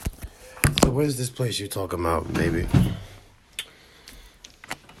where's this place you talking about, baby?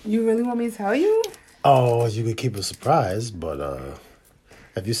 You really want me to tell you? Oh, you could keep a surprise, but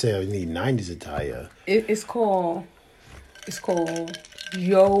if you say I need 90s attire, It's called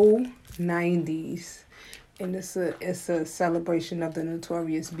Yo 90s, and it's a celebration of the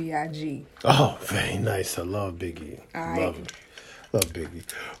Notorious B.I.G. oh, very nice. I love Biggie. All right. Love Biggie.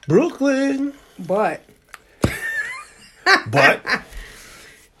 Brooklyn, But but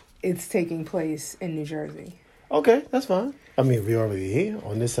it's taking place in New Jersey. okay, that's fine. I mean, we already here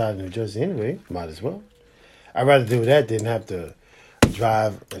on this side of New Jersey anyway. Might as well. I'd rather do that than have to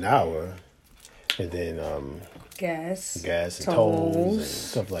drive an hour and then Gas and tolls and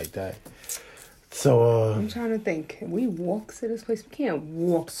stuff like that. So I'm trying to think. Can we walk to this place? We can't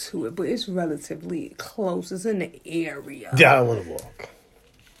walk to it, but it's relatively close. It's in the area. yeah, I don't want to walk.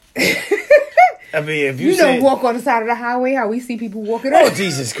 I mean, if You don't walk on the side of the highway. How we see people walking. Oh,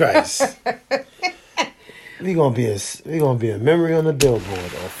 Jesus Christ! we gonna be a memory on the billboard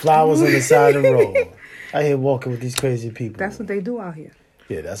or flowers on the side of the road. I here walking with these crazy people. That's what they do out here.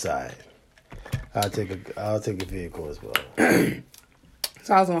 Yeah, that's all right. I'll take a vehicle as well.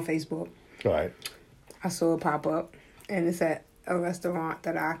 So I was on Facebook. All right. I saw it pop up, and it's at a restaurant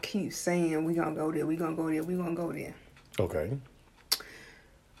that I keep saying we gonna go there. We gonna go there. We gonna go there. Okay.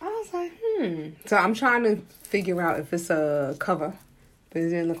 I was like, So I'm trying to figure out if it's a cover, but it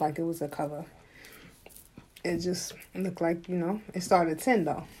didn't look like it was a cover. It just looked like, it started at 10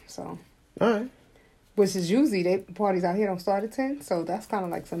 though. So, All right. which is usually parties out here don't start at 10. So that's kind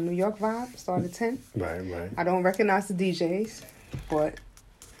of like some New York vibe. Start at 10. Right. I don't recognize the DJs, but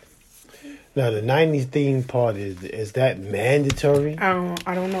Now the '90s theme party is that mandatory? I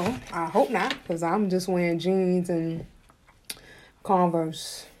don't know. I hope not, because I'm just wearing jeans and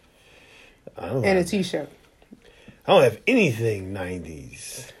Converse and a t-shirt. I don't have anything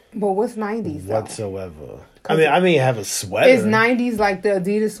 '90s But what's 90s though? whatsoever. I mean, I have a sweater. Is 90s like the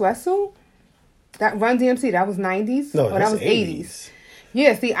Adidas sweatsuit? That Run DMC, that was 90s? No, or that's that was 80s.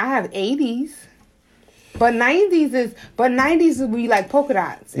 Yeah, see, I have 80s. But 90s would be like polka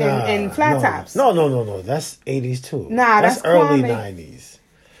dots and flat tops. No. That's 80s too. Nah, that's early Kwame. 90s.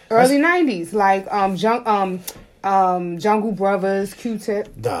 Early 90s, like Jungle Brothers,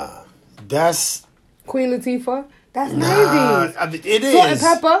 Q-Tip, Nah, that's Queen Latifah. That's 90s. I mean, it is. Salt and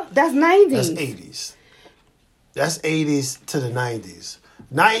Pepper, that's 90s. That's 80s. That's 80s to the 90s.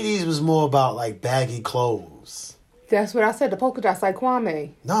 90s was more about like baggy clothes. That's what I said. The polka dots, like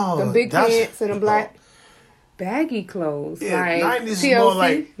Kwame. No, the big pants and the black baggy clothes. Yeah, like 90s is TLC, more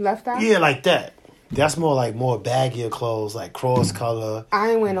like Left Eye. Yeah, like that. That's more baggier clothes, like cross color.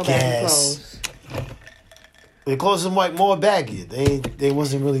 I ain't wearing no baggy clothes. The clothes are like more baggy. They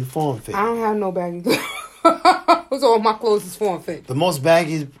wasn't really form fit. I don't have no baggy clothes. All my clothes is form fit. The most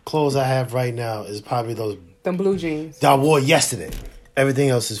baggy clothes I have right now is probably those. Them blue jeans that I wore yesterday. Everything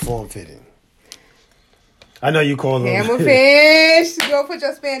else is form fitting. I know you call them hammerfish. Go put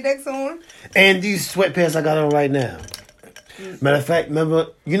your spandex on. And these sweatpants I got on right now. Matter of fact, remember,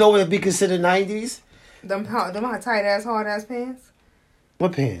 you know what would be considered 90s? Them tight ass, hard ass pants.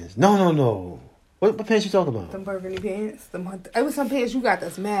 What pants? No. What pants you talking about? Them burgundy pants. It was some pants you got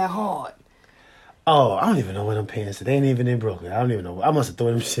that's mad hard. Oh, I don't even know where them pants are. They ain't even in Brooklyn. I don't even know. I must have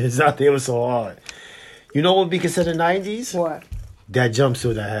thrown them shits out there. It was so hard. You know what would be considered 90s? What? That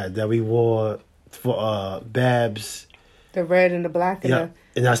jumpsuit I had that we wore for Babs. The red and the black and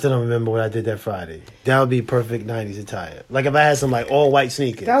and I still don't remember what I did that Friday. That would be perfect 90s attire. Like if I had some like all white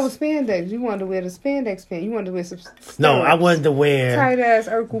sneakers. That was spandex. You wanted to wear the spandex pants. You wanted to wear some No, I wanted to wear tight ass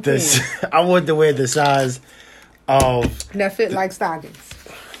Urkel pants. I wanted to wear the size of that fit like stockings.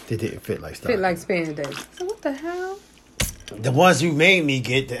 They didn't fit like stockings. Fit like spandex. So what the hell? The ones you made me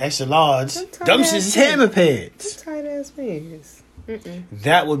get, the extra large, them shits is hammer pants. Tight ass pants.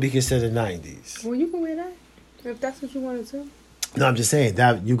 That would be considered 90s. Well, you can wear that if that's what you wanted to. No, I'm just saying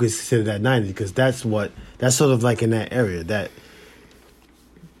that you could consider that 90s because that's sort of like in that area that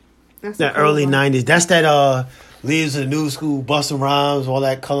early 90s. That's that Leaves of the New School, Bustin' Rhymes, all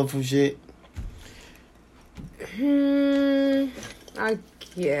that colorful shit. I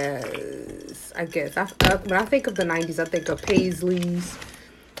guess. When I think of the 90s, I think of Paisleys.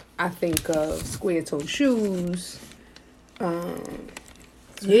 I think of square-toe shoes.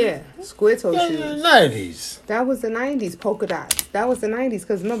 Square-toe shoes. 90s. That was the 90s. Polka dots. That was the 90s.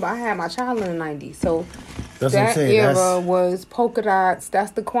 Because remember, I had my child in the 90s. So that's that what I'm saying. era was polka dots.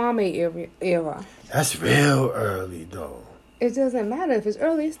 That's the Kwame era. That's real early, though. It doesn't matter if it's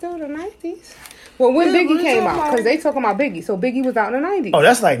early. It's still the 90s. Well, when Biggie came out, because they talking about Biggie. So Biggie was out in the 90s. Oh,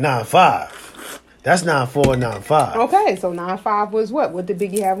 that's like 9-5. That's 9'4", 9'5". Okay, so 9'5" was what? What did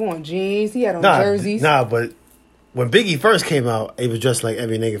Biggie have on? Jeans. He had on jerseys. But when Biggie first came out, he was dressed like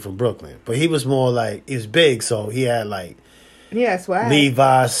every nigga from Brooklyn. But he was more like, he was big, so he had like swag.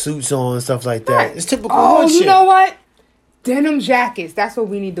 Levi's suits on and stuff like that. Right. It's typical hood shit. You know what? Denim jackets. That's what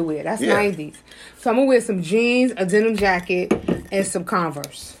we need to wear. That's 90s. So I'm going to wear some jeans, a denim jacket, and some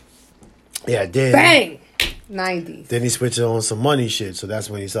Converse. Yeah, then. Bang! 90s. Then he switched on some money shit, so that's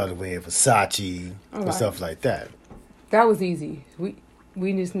when he started wearing Versace and stuff like that. That was easy.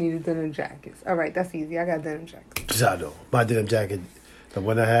 We just needed denim jackets. All right, that's easy. I got denim jackets. I know. My denim jacket, the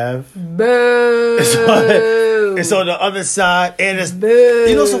one I have. Boo! It's on the other side, and it's... Boo.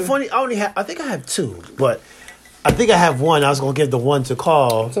 You know, so funny, I think I have two, but I think I have one. I was going to give the one to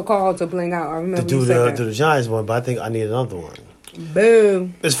Carl. To bling out. I remember to do the Giants one, but I think I need another one.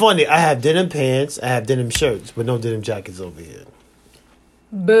 Boo. It's funny. I have denim pants. I have denim shirts, but no denim jackets over here.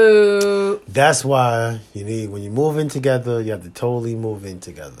 Boo. That's why when you move in together, you have to totally move in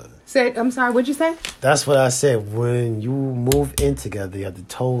together. I'm sorry, what'd you say? That's what I said. When you move in together, you have to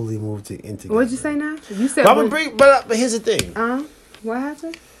totally move in together. What'd you say now? You said... But here's the thing. What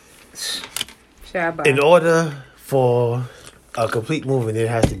happened? In order for a complete moving, there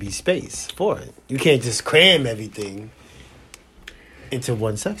has to be space for it. You can't just cram everything into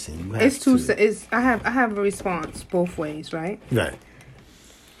one section. I have a response both ways, right? Right.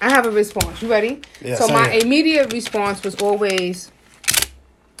 I have a response. You ready? Yes, so my immediate response was always,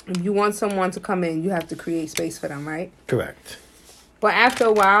 if you want someone to come in, you have to create space for them, right? Correct. But after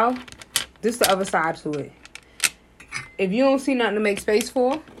a while, this is the other side to it. If you don't see nothing to make space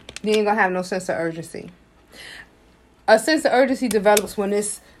for, you ain't gonna have no sense of urgency. A sense of urgency develops when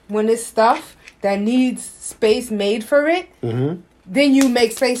it's stuff that needs space made for it. Mm-hmm. Then you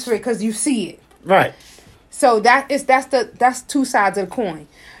make space for it because you see it. Right. So that's two sides of the coin.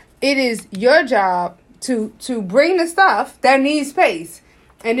 It is your job to bring the stuff that needs space.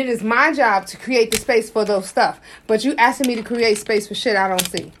 And it is my job to create the space for those stuff. But you asking me to create space for shit I don't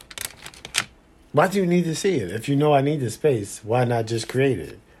see. Why do you need to see it? If you know I need the space, why not just create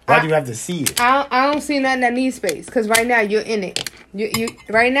it? Why do you have to see it? I don't see nothing that needs space. Because right now you're in it. You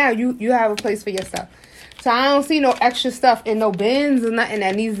right now you have a place for your stuff. So I don't see no extra stuff in no bins or nothing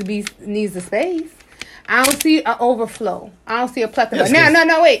that needs the space. I don't see an overflow. I don't see a plethora. Yes,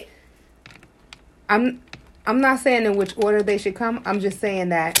 no, wait. I'm not saying in which order they should come. I'm just saying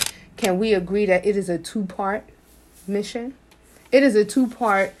that can we agree that it is a 2-part mission? It is a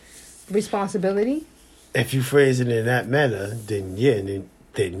 2-part responsibility. If you phrase it in that manner, then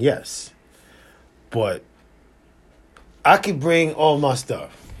yes. But I could bring all my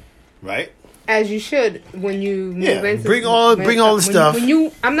stuff, right? As you should when you move into bring all the stuff.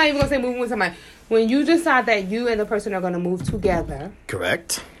 I'm not even gonna say move with somebody. When you decide that you and the person are gonna move together,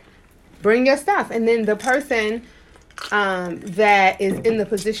 correct. Bring your stuff, and then the person that is in the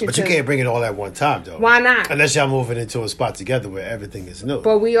position. But you can't bring it all at one time, though. Why not? Unless y'all moving into a spot together where everything is new.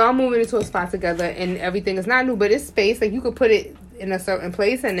 But we are moving into a spot together, and everything is not new, but it's space. Like you could put it in a certain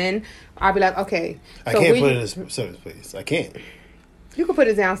place, and then I'll be like, okay. I can't put it in a certain place. I can't. You could put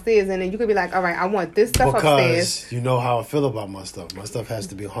it downstairs, and then you could be like, all right, I want this stuff upstairs. Because you know how I feel about my stuff. My stuff has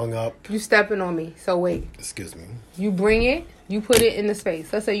to be hung up. You stepping on me, so wait. Excuse me. You bring it, you put it in the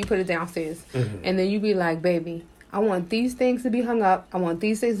space. Let's say you put it downstairs. Mm-hmm. And then you be like, baby, I want these things to be hung up. I want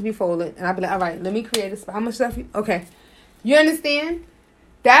these things to be folded. And I'll be like, all right, let me create a spot. How much stuff? Okay. You understand?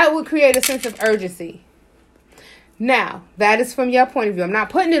 That would create a sense of urgency. Now, that is from your point of view. I'm not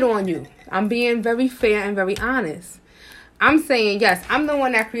putting it on you. I'm being very fair and very honest. I'm saying, yes, I'm the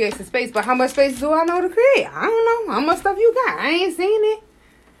one that creates the space, but how much space do I know to create? I don't know. How much stuff you got? I ain't seen it.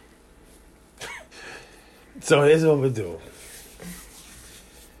 So here's what we do.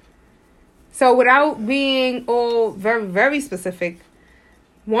 So without being all very, very specific,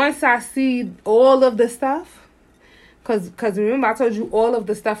 once I see all of the stuff, because remember I told you all of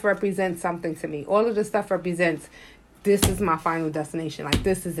the stuff represents something to me. All of the stuff represents, this is my final destination. Like,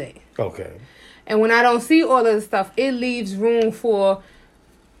 this is it. Okay. And when I don't see all of the stuff, it leaves room for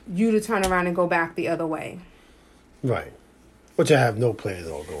you to turn around and go back the other way. Right. Which I have no plans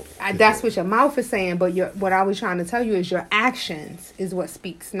on going. That's what your mouth is saying, but what I was trying to tell you is your actions is what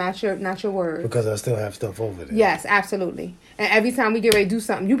speaks, not your words. Because I still have stuff over there. Yes, absolutely. And every time we get ready to do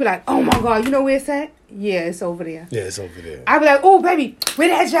something, you be like, oh my God, you know where it's at? Yeah, it's over there. Yeah, it's over there. I be like, oh baby, where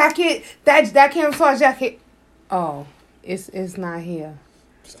that jacket, that camouflage jacket? Oh, it's not here.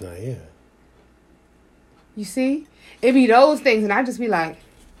 It's not here. You see? It be those things, and I just be like,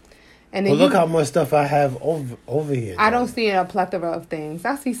 and then look how much stuff I have over here. I don't see a plethora of things.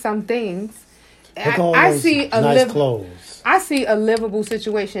 I see some things. I see a nice clothes. I see a livable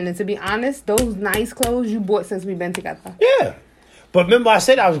situation, and to be honest, those nice clothes you bought since we've been together. Yeah. But remember, I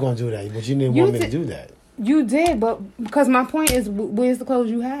said I was going to do that, but you didn't want me to do that. You did, but because my point is, where's the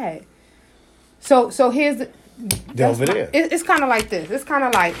clothes you had? So here's they're over there. It's kind of like this. It's kind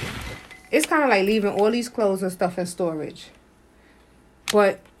of like leaving all these clothes and stuff in storage.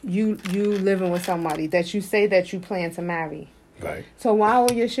 But you living with somebody that you say that you plan to marry. Right. So why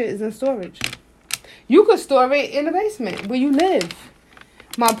all your shit is in storage? You could store it in the basement where you live.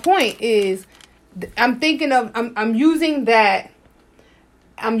 My point is, I'm using that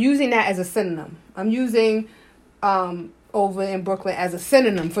as a synonym. I'm using over in Brooklyn as a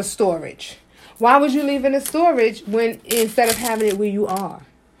synonym for storage. Why would you leave it in storage when instead of having it where you are?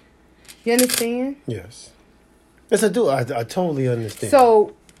 You understand? Yes. Yes, I do. I totally understand.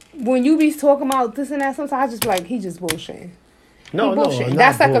 So when you be talking about this and that, sometimes I just be like, he just bullshitting. No,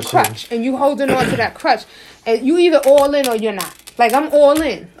 that's like a crutch, and you holding on to that crutch, and you either all in or you're not. Like, I'm all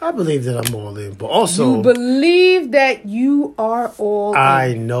in. I believe that I'm all in, but also you believe that you are all in.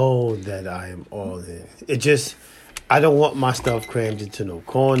 I know that I am all in. It just, I don't want my stuff crammed into no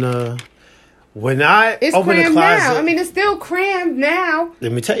corner. When I open the closet now. I mean, it's still crammed now.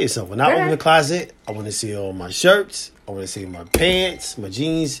 Let me tell you something. When I open the closet, I want to see all my shirts. I want to see my pants, my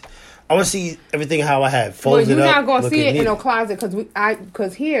jeans. I want to see everything how I have folded up. Well, you're not going to see it in no closet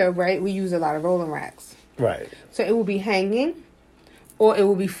because here, right, we use a lot of rolling racks. Right. So it will be hanging or it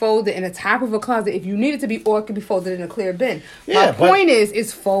will be folded in the top of a closet if you need it to be, or it can be folded in a clear bin. My point is,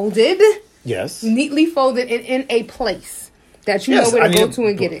 it's folded. Yes. Neatly folded and in a place that you know where to go to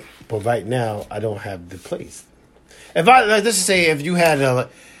and get it. But right now, I don't have the place. If I, let's just say, if you had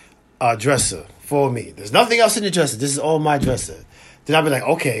a dresser for me, there's nothing else in the dresser. This is all my dresser. Then I'd be like,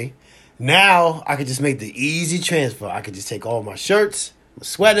 okay, now I could just make the easy transfer. I could just take all my shirts, my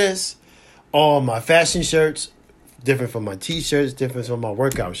sweaters, all my fashion shirts, different from my t-shirts, different from my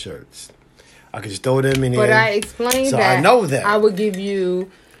workout shirts. I could just throw them in there. But I explained that. I know that. I would give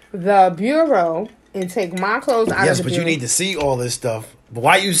you the bureau and take my clothes out of the bureau. Yes, but you need to see all this stuff. But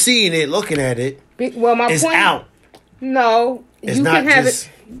while you seeing it, looking at it, it's out. No, it's you not can have just,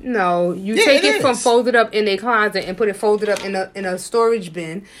 it. No, you take it from folded up in a closet and put it folded up in a storage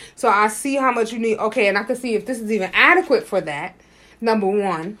bin. So I see how much you need. Okay, and I can see if this is even adequate for that. Number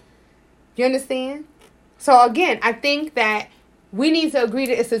one, you understand? So again, I think that we need to agree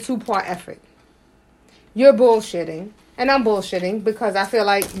that it's a 2-part effort. You're bullshitting, and I'm bullshitting because I feel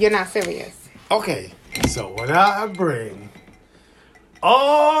like you're not serious. Okay, so when I bring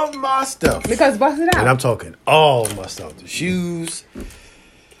all my stuff, because bust it out, and I'm talking all my stuff, the shoes.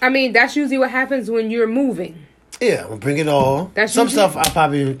 I mean, that's usually what happens when you're moving. Yeah, I'm gonna bring it all. Some stuff I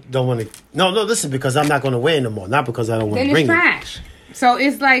probably don't want to. No, listen, because I'm not going to wear it no more. Not because I don't want to bring it. Then it's trash. So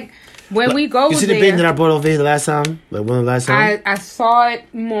it's like when we go. You see the bin that I brought over here the last time? Like one of the last time? I saw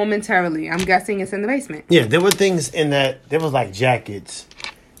it momentarily. I'm guessing it's in the basement. Yeah, there were things in that. There was like jackets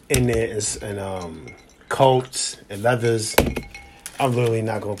in there and coats and leathers. I'm literally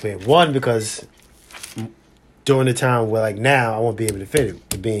not going to pay one because during the time where like now I won't be able to fit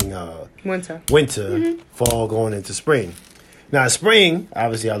it, being winter, fall going into spring. Now in spring,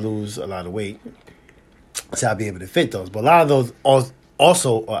 obviously I lose a lot of weight, so I'll be able to fit those. But a lot of those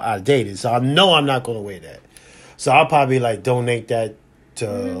also are outdated, so I know I'm not going to wear that. So I'll probably like donate that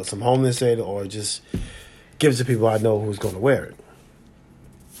to some homeless aid or just give it to people I know who's going to wear it.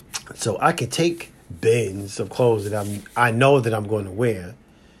 So I can take bins of clothes that I know that I'm going to wear.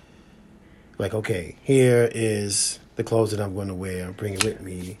 Like, okay, here is the clothes that I'm going to wear. Bring it with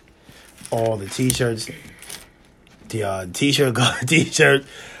me. All the t-shirts, the t-shirt,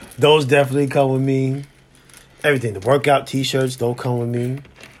 those definitely come with me. Everything, the workout t-shirts, those come with me.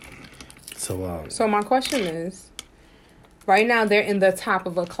 So my question is, right now they're in the top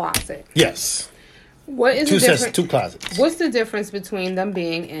of a closet. Yes. What is two closets. What's the difference between them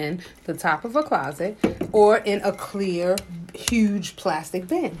being in the top of a closet or in a clear, huge plastic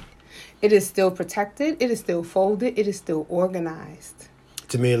bin? It is still protected. It is still folded. It is still organized.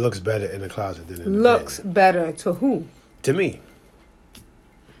 To me, it looks better in the closet than in the bin. Looks better to who? To me.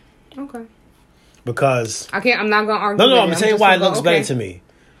 Okay. Because I'm not gonna argue. No, I'm saying why it looks better to me.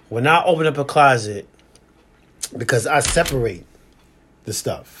 When I open up a closet, because I separate the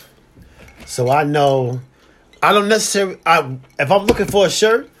stuff. So I know, I don't necessarily, if I'm looking for a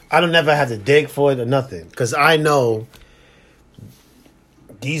shirt, I don't never have to dig for it or nothing. Because I know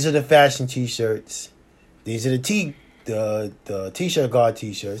these are the fashion t-shirts. These are the t-shirt guard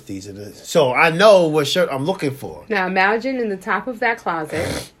t-shirts. So I know what shirt I'm looking for. Now imagine in the top of that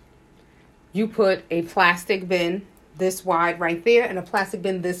closet, you put a plastic bin this wide right there and a plastic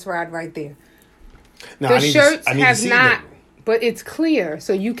bin this wide right there. Now, the shirts have not But it's clear,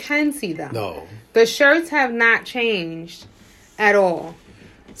 so you can see them. No. The shirts have not changed at all.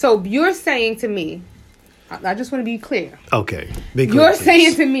 So you're saying to me, I just want to be clear. Okay. You're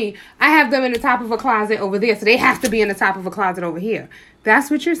saying to me, I have them in the top of a closet over there, so they have to be in the top of a closet over here. That's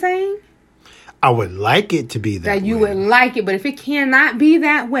what you're saying? I would like it to be that way. That you would like it, but if it cannot be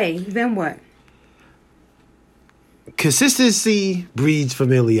that way, then what? Consistency breeds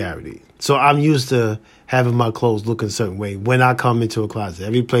familiarity. So I'm used to having my clothes look a certain way when I come into a closet.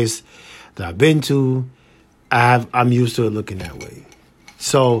 Every place that I've been to, I'm used to it looking that way.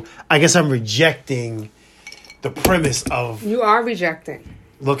 So I guess I'm rejecting the premise of... You are rejecting.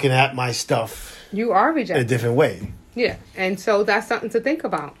 Looking at my stuff... You are rejecting. In a different way. Yeah, and so that's something to think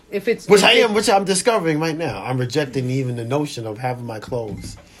about. Which I'm discovering right now. I'm rejecting even the notion of having my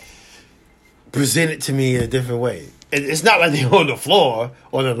clothes presented to me in a different way. It's not like they're on the floor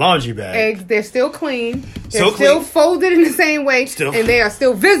or the laundry bag. They're still clean. They're still folded in the same way. And they are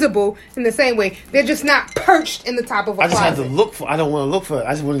still visible in the same way. They're just not perched in the top of a closet. I just have to look for I don't want to look for it.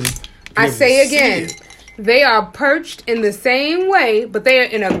 I just want to I say again, they are perched in the same way, but they are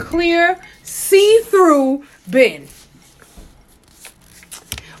in a clear, see-through bin.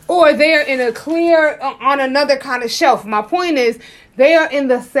 Or they are in a clear, on another kind of shelf. My point is, they are in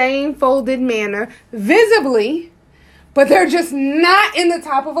the same folded manner, visibly, but they're just not in the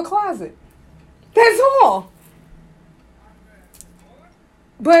top of a closet. That's all.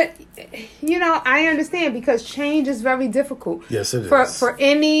 But, I understand because change is very difficult. Yes, it is. For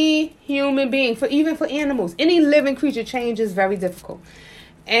any human being, even for animals, any living creature, change is very difficult.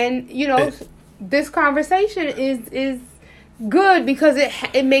 And, this conversation is good because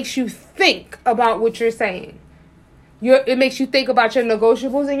it makes you think about what you're saying. It makes you think about your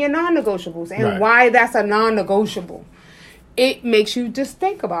negotiables and your non-negotiables and why that's a non-negotiable. It makes you just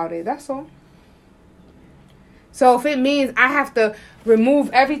think about it. That's all. So if it means I have to remove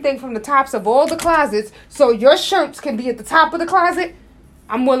everything from the tops of all the closets so your shirts can be at the top of the closet,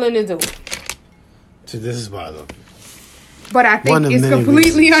 I'm willing to do it. So this is why I love you. But I think it's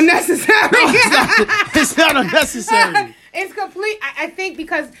completely unnecessary. No, it's not unnecessary. It's complete. I think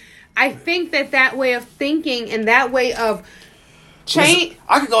because I think that way of thinking and that way of change.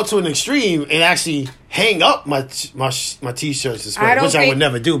 I could go to an extreme and actually hang up my t-shirts and sweaters, which I would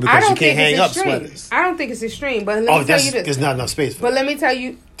never do because you can't hang up sweaters. I don't think it's extreme, but let me tell you this. There's not enough space for that. But let me tell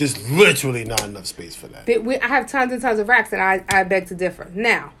you. There's literally not enough space for that. I have tons and tons of racks, and I beg to differ.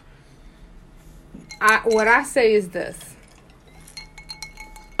 Now, what I say is this.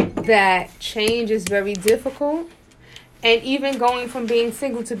 That change is very difficult. And even going from being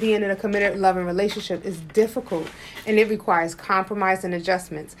single to being in a committed, loving relationship is difficult. And it requires compromise and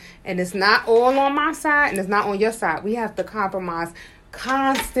adjustments. And it's not all on my side and it's not on your side. We have to compromise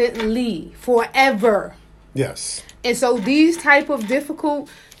constantly, forever. Yes. And so these type of difficult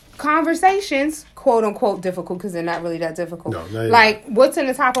conversations, quote unquote difficult, because they're not really that difficult. No, like, what's in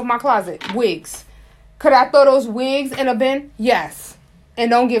the top of my closet? Wigs. Could I throw those wigs in a bin? Yes. And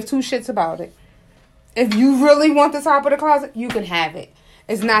don't give two shits about it. If you really want the top of the closet, you can have it.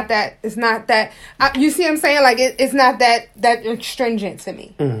 It's not that. You see what I'm saying? Like, it's not that stringent to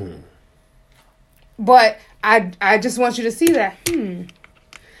me. Mm-hmm. But I just want you to see that.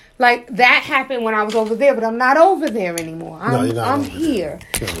 Like, that happened when I was over there, but I'm not over there anymore. I'm here.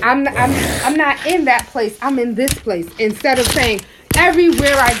 I'm not in that place. I'm in this place. Instead of saying,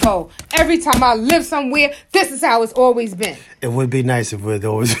 everywhere I go, every time I live somewhere, this is how it's always been. It would be nice if it would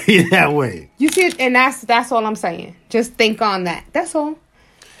always be that way. You see it, and that's all I'm saying. Just think on that. That's all.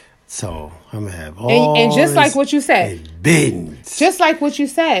 So I'm gonna have all and just like what you said, bins. Just like what you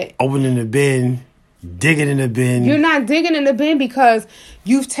said, opening the bin, digging in the bin. You're not digging in the bin because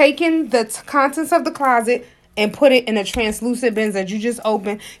you've taken the contents of the closet and put it in a translucent bins that you just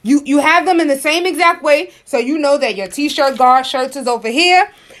opened. You have them in the same exact way, so you know that your t-shirt guard shirts is over here.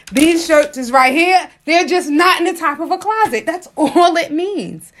 These shirts is right here. They're just not in the top of a closet. That's all it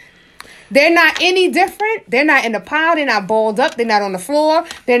means. They're not any different. They're not in the pile. They're not balled up. They're not on the floor.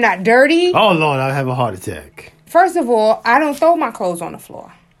 They're not dirty. Oh, Lord, I'll have a heart attack. First of all, I don't throw my clothes on the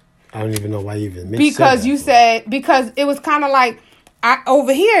flour. I don't even know why you even mentioned because you said, because it was kind of like,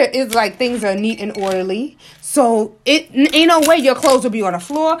 over here it's like things are neat and orderly. So it ain't no way your clothes will be on the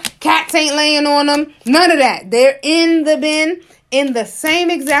floor. Cats ain't laying on them. None of that. They're in the bin in the same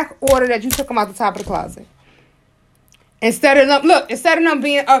exact order that you took them out the top of the closet. Instead of them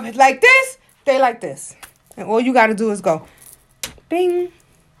being up like this, they like this. And all you got to do is go, bing.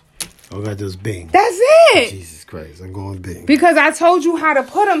 All I got to do is bing. That's it. Jesus Christ, I'm going bing. Because I told you how to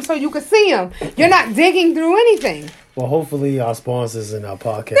put them so you could see them. You're not digging through anything. Well, hopefully our sponsors in our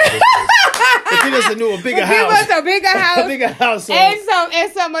podcast give us a bigger house. Give us a bigger house. A bigger house.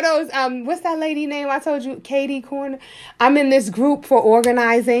 And some of those, what's that lady name I told you? Katie Corner. I'm in this group for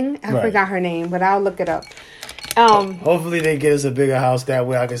organizing. I forgot her name, but I'll look it up. Hopefully they get us a bigger house. That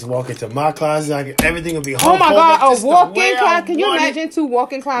way I can just walk into my closet. Everything will be home. Oh my God, a walk-in closet. Can you imagine 2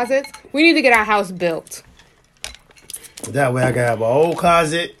 walk-in closets? We need to get our house built. That way I can have my old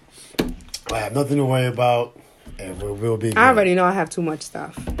closet. I have nothing to worry about. And we'll be good. I already know I have too much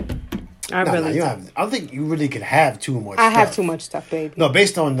stuff. I don't think you really can have too much stuff. I have too much stuff, baby. No,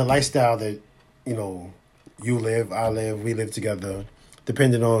 based on the lifestyle that, you live, I live, we live together,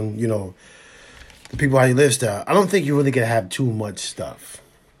 depending on, the people how you live style. I don't think you really can have too much stuff.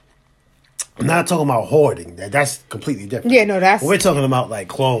 I'm not talking about hoarding. That's completely different. Yeah, no, we're talking about like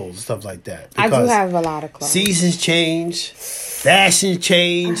clothes, stuff like that. I do have a lot of clothes. Seasons change, fashion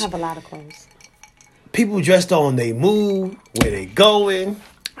change. I have a lot of clothes. People dressed on they move, where they going.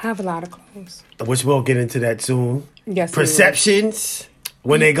 I have a lot of clothes. Which we'll get into that soon. Yes. Perceptions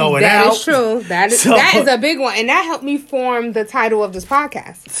when they going out. That is true. That is a big one. And that helped me form the title of this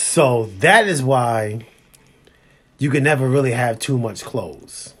podcast. So that is why you can never really have too much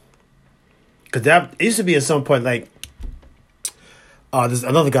clothes. Because that used to be at some point like, there's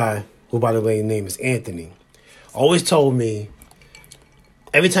another guy who, by the way, his name is Anthony, always told me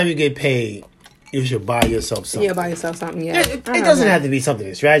every time you get paid, you should buy yourself something. Yeah, buy yourself something, yeah. It doesn't have to be something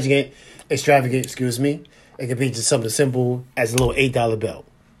extravagant, excuse me. It could be just something simple as a little $8 bill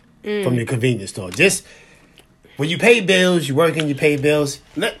from your convenience store. Just when you pay bills, you working, you pay bills.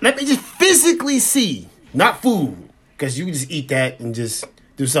 Let me just physically see, not food, because you can just eat that and just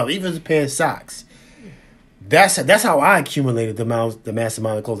do something. Even a pair of socks. That's how I accumulated the mass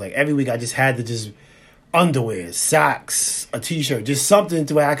amount of clothes. Like every week, I just had to just underwear, socks, a t-shirt, just something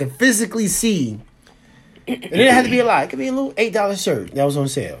to where I could physically see. And it didn't have to be a lot. It could be a little $8 shirt that was on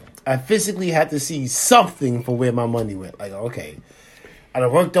sale. I physically had to see something for where my money went. Like, okay, I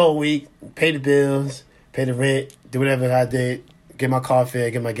done worked all week, pay the bills, pay the rent, do whatever I did, get my car fare,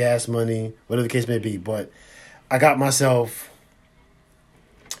 get my gas money, whatever the case may be. But I got myself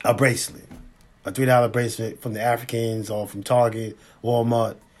a bracelet, a $3 bracelet from the Africans or from Target,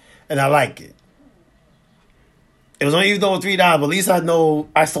 Walmart, and I like it. It was only even though $3, but at least I know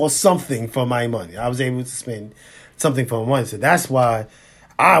I saw something for my money. I was able to spend something for my money. So that's why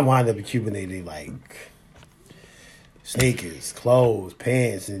I wound up accumulating like sneakers, clothes,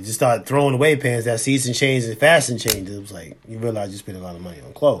 pants, and just started throwing away pants that season changed and fashion changes. It was like, you realize you spend a lot of money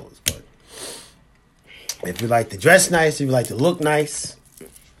on clothes. But if you like to dress nice, if you like to look nice,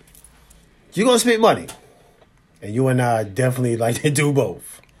 you're going to spend money. And you and I definitely like to do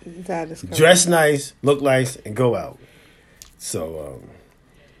both. That is correct. Dress nice, look nice, and go out. So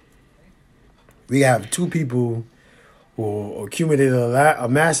we have 2 people who accumulated a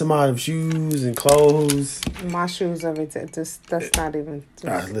mass amount of shoes and clothes. My shoes are ridiculous. That's not even.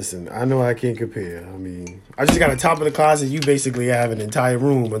 Listen, I know I can't compare. I mean, I just got a top of the closet. You basically have an entire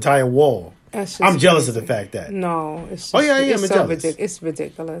room, entire wall. I'm jealous of the fact that. No, it's just, I'm jealous. It's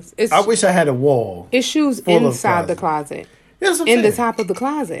ridiculous. I wish I had a wall. It's shoes inside the closet. In the top of the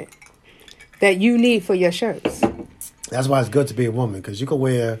closet that you need for your shirts. That's why it's good to be a woman, because you can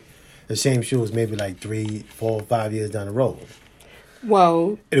wear the same shoes maybe like 3, 4, 5 years down the road.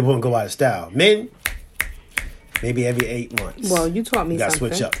 Well, it wouldn't go out of style. Men, maybe every 8 months. Well, you taught me something.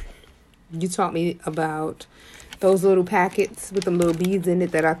 Switch up. You taught me about those little packets with them little beads in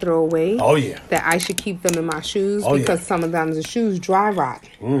it that I throw away. Oh, yeah. That I should keep them in my shoes because sometimes the shoes dry rot.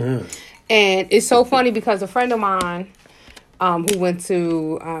 Mm-hmm. And it's so funny because a friend of mine who went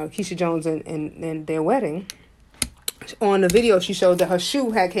to Keisha Jones and their wedding, on the video she showed that her shoe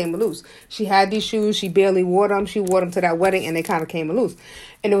had came loose. She had these shoes, she barely wore them. She wore them to that wedding and they kind of came loose.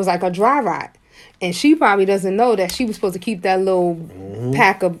 And it was like a dry rot. And she probably doesn't know that she was supposed to keep that little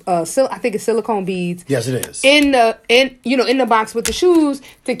pack of I think it's silicone beads. Yes, it is. In the box with the shoes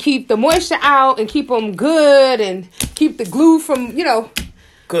to keep the moisture out and keep them good and keep the glue from,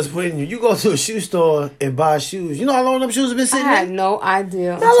 Because when you go to a shoe store and buy shoes, you know how long them shoes have been sitting there? I had no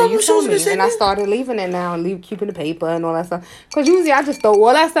idea until you told me. And I started leaving it now and keeping the paper and all that stuff. Because usually I just throw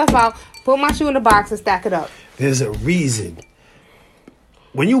all that stuff out, put my shoe in the box and stack it up. There's a reason.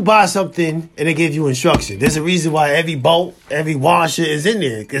 When you buy something and they give you instruction, there's a reason why every bolt, every washer is in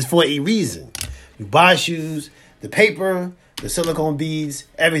there. It's for a reason. You buy shoes, the paper, the silicone beads,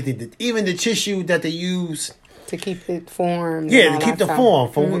 everything. Even the tissue that they use to keep it formed. Yeah, to keep the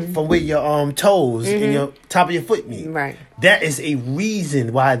form from where your toes and your top of your foot meet. Right. That is a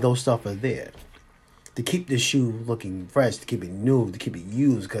reason why those stuff are there. To keep the shoe looking fresh, to keep it new, to keep it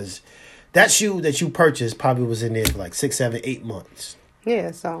used. Because that shoe that you purchased probably was in there for like 6, 7, 8 months.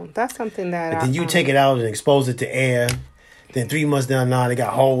 Yeah, so that's something that But then you take it out and expose it to air. Then 3 months down the line, it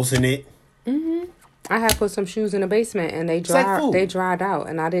got holes in it. I had put some shoes in the basement and they like food. they dried out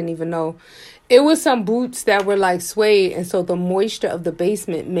and I didn't even know. It was some boots that were like suede, and so the moisture of the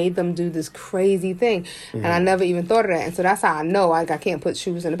basement made them do this crazy thing. And I never even thought of that. And so that's how I know like I can't put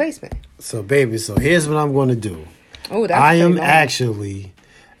shoes in the basement. So baby, here's what I'm going to do. Oh, that's I am actually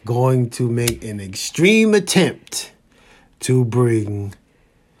going to make an extreme attempt to bring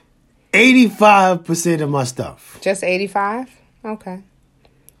 85% of my stuff. Just 85? Okay.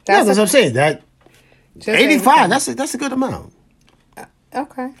 That's what I'm saying. That just 85, that's a good amount.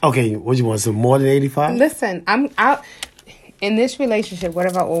 Okay. Okay, what you want, some more than 85? Listen, I'm out in this relationship, what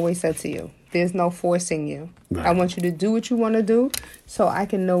have I always said to you? There's no forcing you. Right. I want you to do what you want to do so I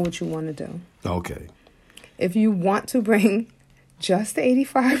can know what you want to do. Okay. If you want to bring just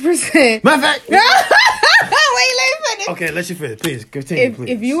 85%. Matter of fact. Wait, let me finish. Okay, let you finish. Please, continue, please.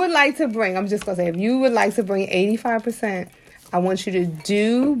 If you would like to bring, I'm just going to say, if you would like to bring 85%, I want you to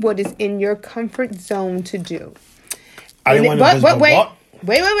do what is in your comfort zone to do. I didn't want to wait.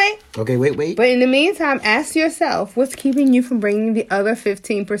 Okay, wait. But in the meantime, ask yourself, what's keeping you from bringing the other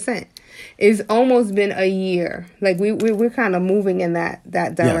 15%? It's almost been a year. Like we're kind of moving in that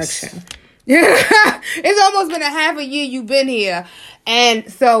direction. Yes. It's almost been a half a year you've been here.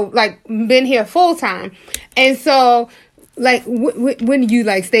 And so like been here full time. And so like when you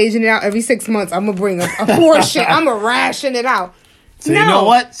like staging it out every 6 months, I'm going to bring a portion. I'm going to ration it out. So you know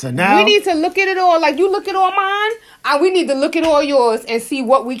what? So now we need to look at it all. Like you look at all mine. We need to look at all yours and see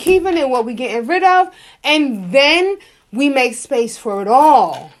what we keeping and what we getting rid of. And then we make space for it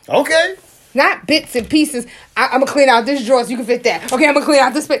all. Okay. Not bits and pieces. I'm going to clean out this drawer so you can fit that. Okay, I'm going to clean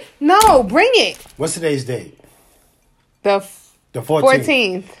out this space. No, bring it. What's today's date? The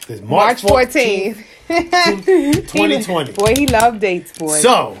 14th. It's March 14th. 2020. Boy, he loved dates, boy.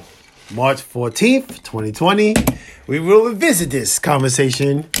 So, March 14th, 2020, we will revisit this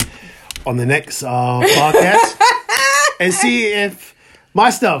conversation on the next podcast and see if my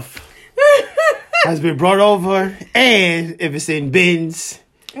stuff has been brought over and if it's in bins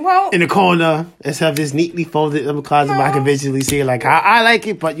in the corner. Let's have this neatly folded in the closet where I can visually see it like how I like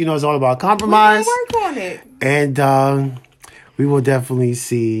it, but it's all about compromise. We're gonna work on it. And we will definitely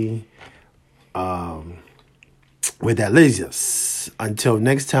see where that leads us. Until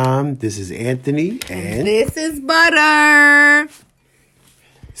next time, this is Anthony and this is Butter.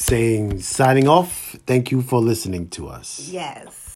 Signing off. Thank you for listening to us. Yes.